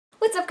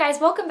what's up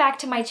guys? Welcome back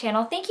to my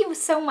channel. Thank you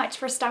so much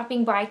for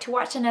stopping by to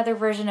watch another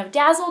version of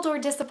Dazzled or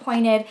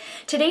Disappointed.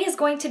 Today is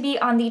going to be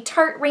on the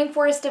Tarte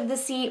Rainforest of the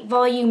Sea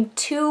Volume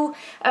 2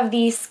 of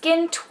the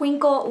Skin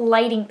Twinkle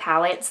Lighting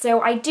Palette. So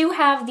I do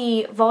have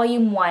the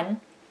Volume 1.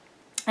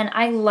 And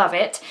I love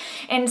it.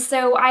 And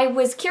so I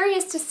was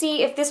curious to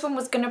see if this one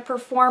was going to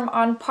perform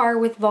on par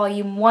with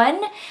Volume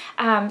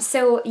 1.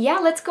 So yeah,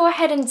 let's go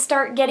ahead and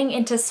start getting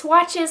into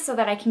swatches so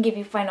that I can give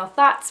you final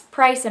thoughts,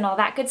 price, and all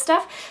that good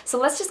stuff. So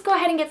let's just go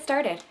ahead and get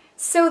started.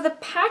 So the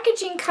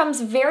packaging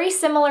comes very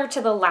similar to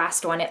the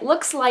last one. It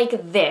looks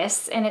like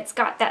this, and it's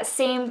got that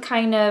same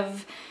kind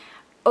of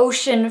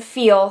ocean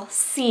feel,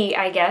 sea,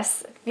 I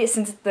guess,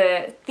 since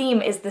the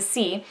theme is the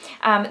sea.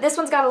 This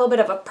one's got a little bit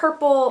of a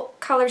purple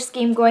color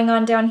scheme going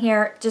on down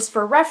here. Just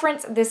for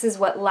reference, this is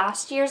what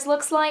last year's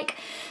looks like.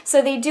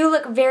 So they do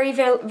look very,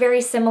 very,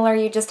 very similar.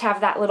 You just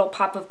have that little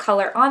pop of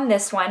color on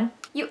this one.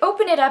 You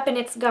open it up and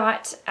it's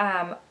got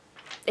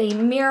a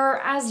mirror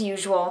as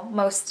usual.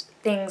 Most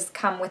things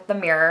come with the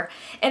mirror.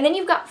 And then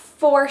you've got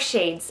 4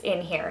 shades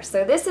in here.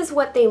 So this is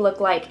what they look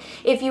like.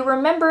 If you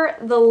remember,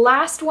 the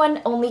last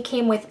one only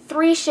came with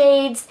 3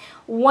 shades,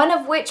 one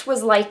of which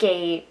was like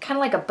a kind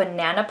of like a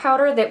banana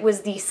powder that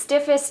was the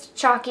stiffest,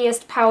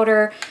 chalkiest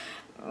powder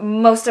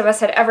most of us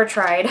had ever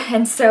tried.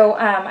 And so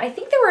I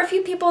think there were a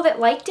few people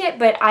that liked it,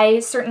 but I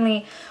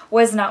certainly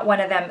was not one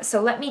of them.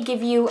 So let me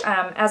give you,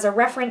 as a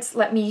reference,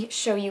 let me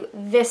show you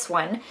this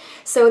one.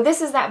 So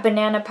this is that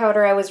banana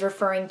powder I was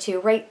referring to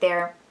right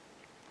there.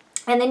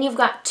 And then you've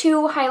got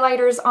 2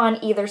 highlighters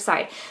on either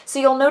side. So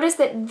you'll notice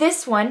that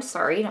this one,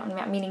 sorry, I'm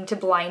not meaning to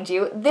blind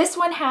you, this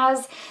one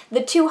has,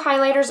 the 2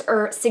 highlighters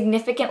are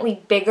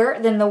significantly bigger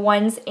than the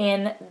ones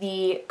in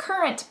the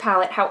current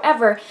palette.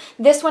 However,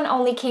 this one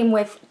only came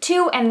with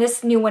 2 and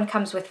this new one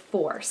comes with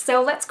 4.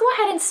 So let's go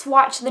ahead and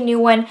swatch the new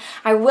one.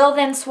 I will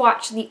then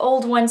swatch the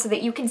old one so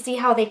that you can see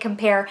how they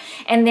compare,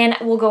 and then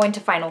we'll go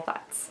into final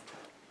thoughts.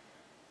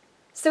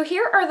 So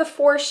here are the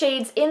 4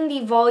 shades in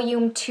the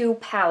Volume 2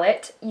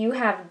 palette. You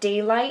have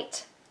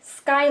Daylight,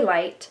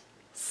 Skylight,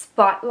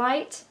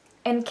 Spotlight,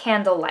 and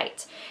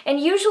Candlelight. And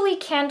usually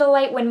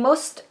Candlelight, when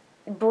most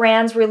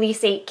brands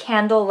release a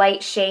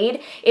candlelight shade,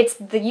 it's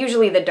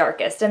usually the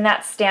darkest, and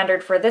that's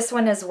standard for this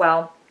one as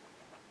well.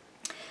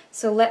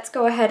 So let's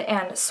go ahead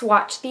and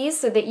swatch these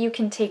so that you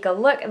can take a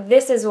look.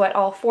 This is what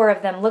all 4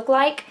 of them look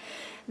like.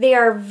 They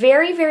are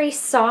very, very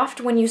soft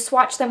when you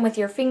swatch them with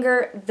your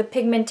finger. The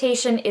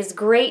pigmentation is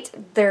great.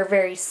 They're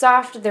very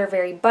soft. They're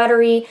very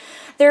buttery.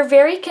 They're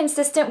very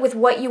consistent with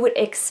what you would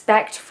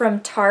expect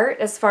from Tarte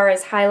as far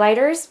as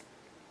highlighters.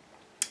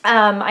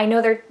 I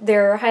know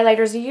their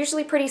highlighters are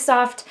usually pretty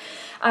soft.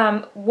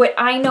 What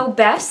I know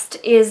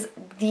best is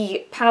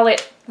the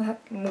palette,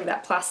 move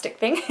that plastic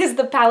thing, is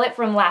the palette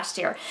from last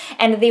year.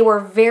 And they were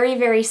very,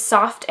 very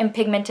soft and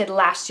pigmented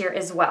last year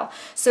as well.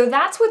 So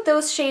that's what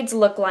those shades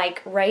look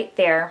like right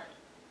there.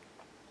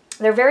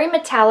 They're very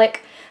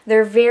metallic.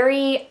 They're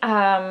very,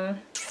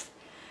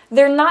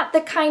 they're not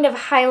the kind of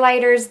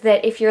highlighters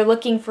that if you're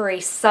looking for a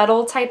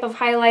subtle type of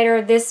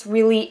highlighter, this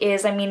really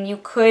is. I mean, you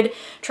could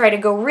try to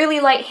go really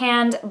light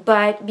hand,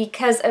 but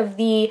because of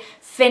the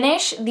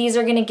finish, these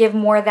are going to give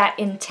more that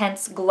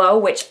intense glow,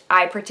 which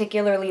I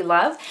particularly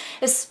love,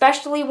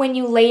 especially when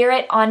you layer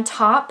it on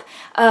top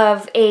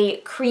of a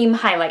cream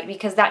highlight,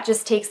 because that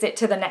just takes it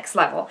to the next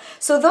level.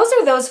 So those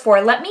are those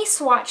 4. Let me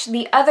swatch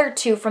the other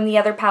 2 from the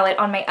other palette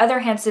on my other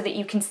hand so that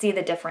you can see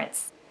the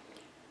difference.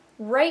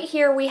 Right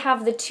here we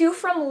have the 2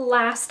 from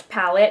last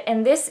palette,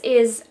 and this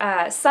is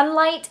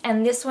Sunlight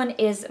and this one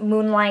is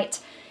Moonlight.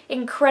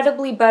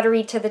 Incredibly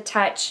buttery to the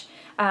touch.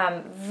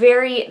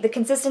 The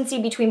consistency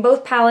between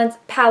both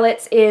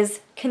palettes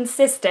is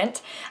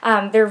consistent.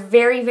 They're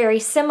very, very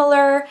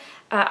similar.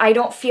 I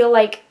don't feel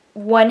like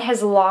one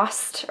has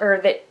lost,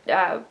 or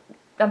that,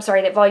 I'm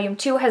sorry, that Volume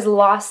 2 has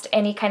lost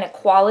any kind of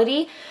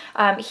quality.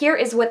 Here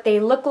is what they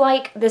look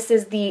like. This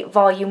is the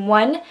Volume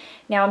 1.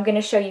 Now I'm going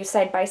to show you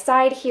side by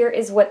side. Here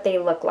is what they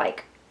look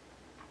like.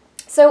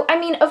 So, I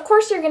mean, of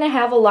course you're going to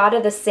have a lot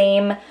of the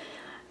same,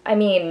 I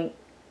mean,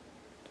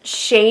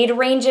 shade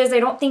ranges. I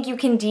don't think you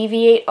can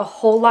deviate a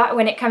whole lot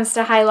when it comes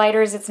to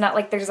highlighters. It's not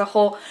like there's a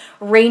whole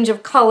range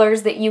of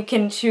colors that you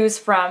can choose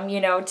from, you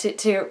know,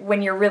 to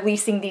when you're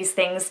releasing these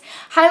things.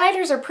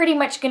 Highlighters are pretty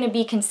much going to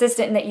be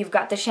consistent in that you've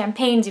got the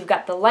champagnes, you've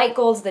got the light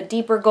golds, the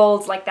deeper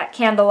golds, like that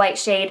candlelight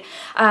shade.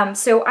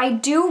 So I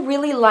do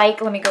really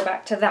like, let me go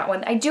back to that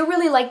one. I do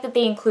really like that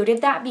they included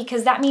that,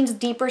 because that means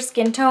deeper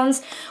skin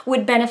tones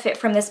would benefit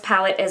from this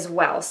palette as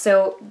well.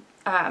 So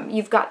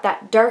you've got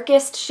that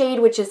darkest shade,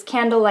 which is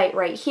Candlelight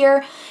right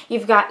here.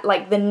 You've got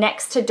like the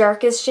next to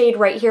darkest shade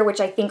right here, which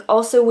I think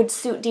also would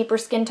suit deeper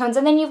skin tones.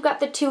 And then you've got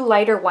the 2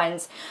 lighter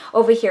ones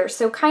over here.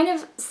 So kind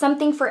of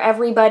something for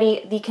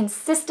everybody. The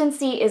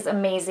consistency is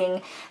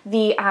amazing.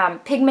 The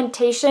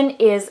pigmentation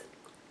is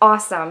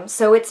awesome.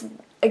 So it's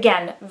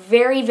again,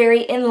 very,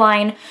 very in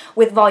line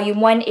with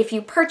volume 1. If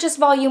you purchased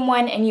volume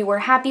 1 and you were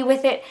happy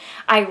with it,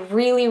 I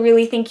really,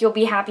 really think you'll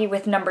be happy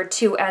with number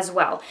 2 as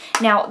well.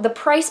 Now, the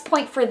price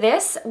point for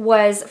this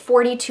was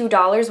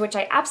 $42, which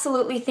I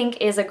absolutely think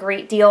is a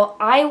great deal.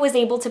 I was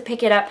able to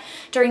pick it up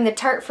during the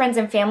Tarte Friends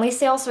and Family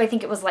sale, so I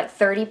think it was like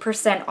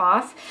 30%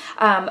 off.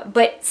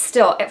 But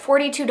still, at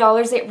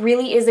 $42, it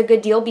really is a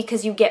good deal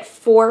because you get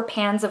 4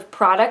 pans of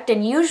product,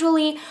 and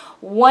usually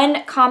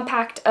 1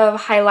 compact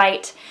of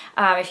highlight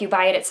if you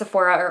buy it at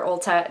Sephora or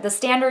Ulta. The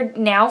standard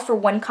now for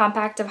 1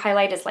 compact of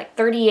highlight is like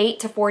 $38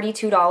 to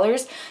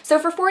 $42. So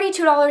for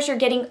 $42, you're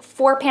getting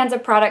 4 pans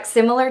of product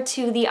similar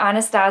to the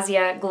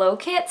Anastasia Glow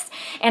Kits,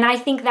 and I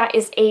think that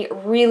is a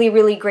really,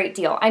 really great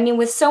deal. I mean,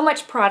 with so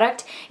much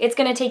product, it's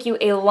going to take you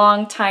a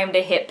long time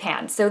to hit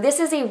pan. So this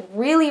is a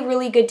really,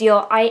 really good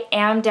deal. I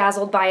am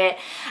dazzled by it.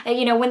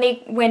 You know,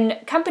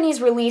 when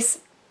companies release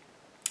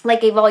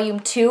like a volume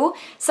 2,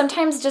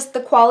 sometimes just the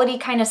quality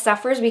kind of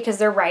suffers because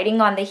they're riding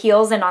on the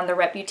heels and on the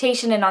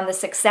reputation and on the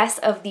success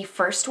of the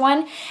first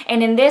one.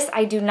 And in this,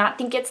 I do not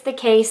think it's the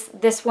case.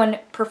 This one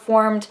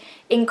performed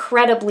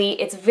incredibly.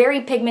 It's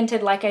very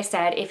pigmented, like I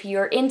said. If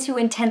you're into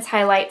intense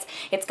highlights,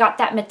 it's got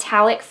that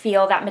metallic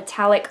feel, that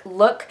metallic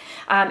look.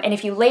 And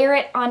if you layer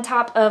it on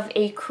top of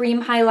a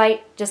cream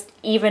highlight, just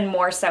even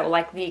more so,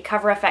 like the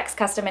Cover FX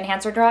Custom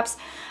Enhancer Drops,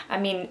 I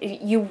mean,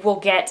 you will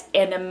get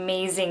an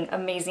amazing,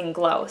 amazing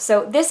glow.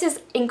 So this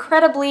is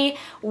incredibly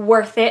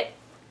worth it.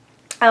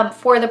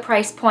 For the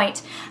price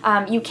point.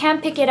 You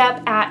can pick it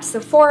up at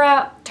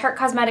Sephora,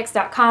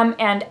 TarteCosmetics.com,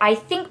 and I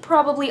think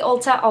probably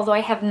Ulta, although I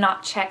have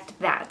not checked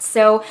that.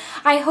 So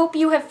I hope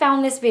you have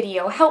found this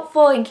video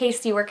helpful in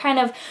case you were kind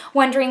of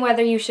wondering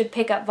whether you should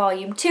pick up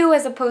volume 2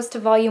 as opposed to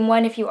volume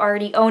 1 if you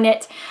already own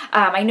it.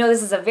 I know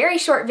this is a very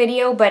short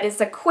video, but it's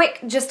a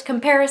quick just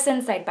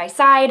comparison side by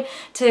side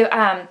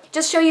to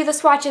just show you the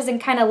swatches and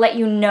kind of let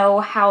you know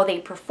how they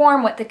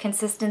perform, what the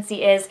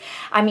consistency is.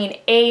 I mean,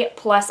 A+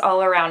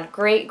 all around.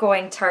 Great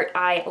going Tarte.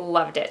 I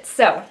loved it.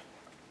 So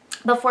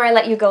before I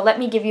let you go, let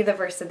me give you the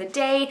verse of the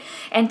day.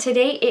 And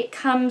today it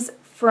comes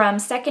from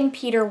 2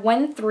 Peter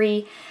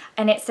 1:3,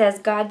 and it says,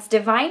 God's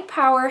divine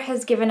power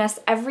has given us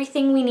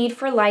everything we need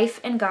for life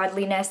and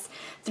godliness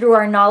through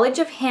our knowledge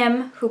of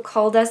Him who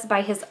called us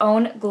by His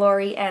own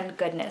glory and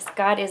goodness.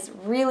 God is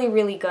really,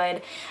 really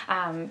good.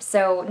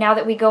 So now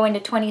that we go into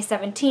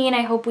 2017,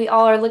 I hope we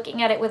all are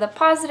looking at it with a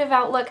positive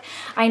outlook.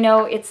 I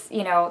know it's,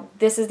 you know,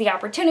 this is the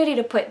opportunity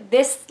to put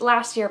this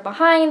last year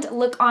behind,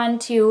 look on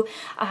to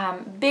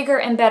bigger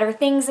and better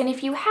things. And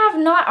if you have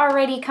not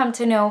already come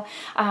to know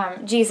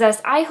Jesus,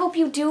 I hope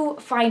you do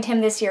find Him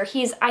this year.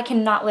 I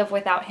cannot live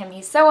without Him.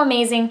 He's so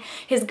amazing.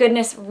 His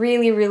goodness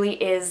really, really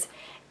is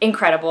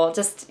incredible.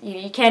 Just,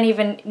 you can't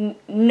even,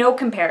 no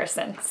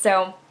comparison.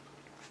 So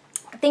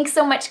thanks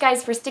so much,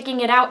 guys, for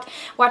sticking it out,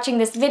 watching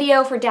this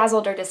video for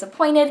Dazzled or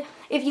Disappointed.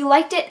 If you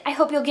liked it, I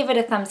hope you'll give it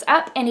a thumbs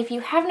up. And if you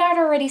have not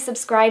already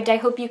subscribed, I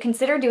hope you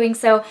consider doing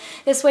so.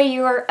 This way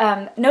you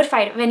are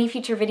notified of any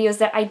future videos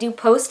that I do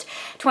post.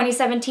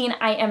 2017,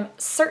 I am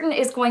certain,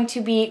 is going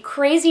to be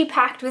crazy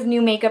packed with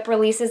new makeup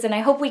releases, and I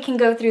hope we can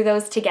go through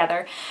those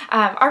together.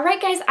 All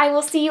right, guys, I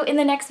will see you in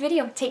the next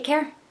video. Take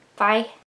care. Bye.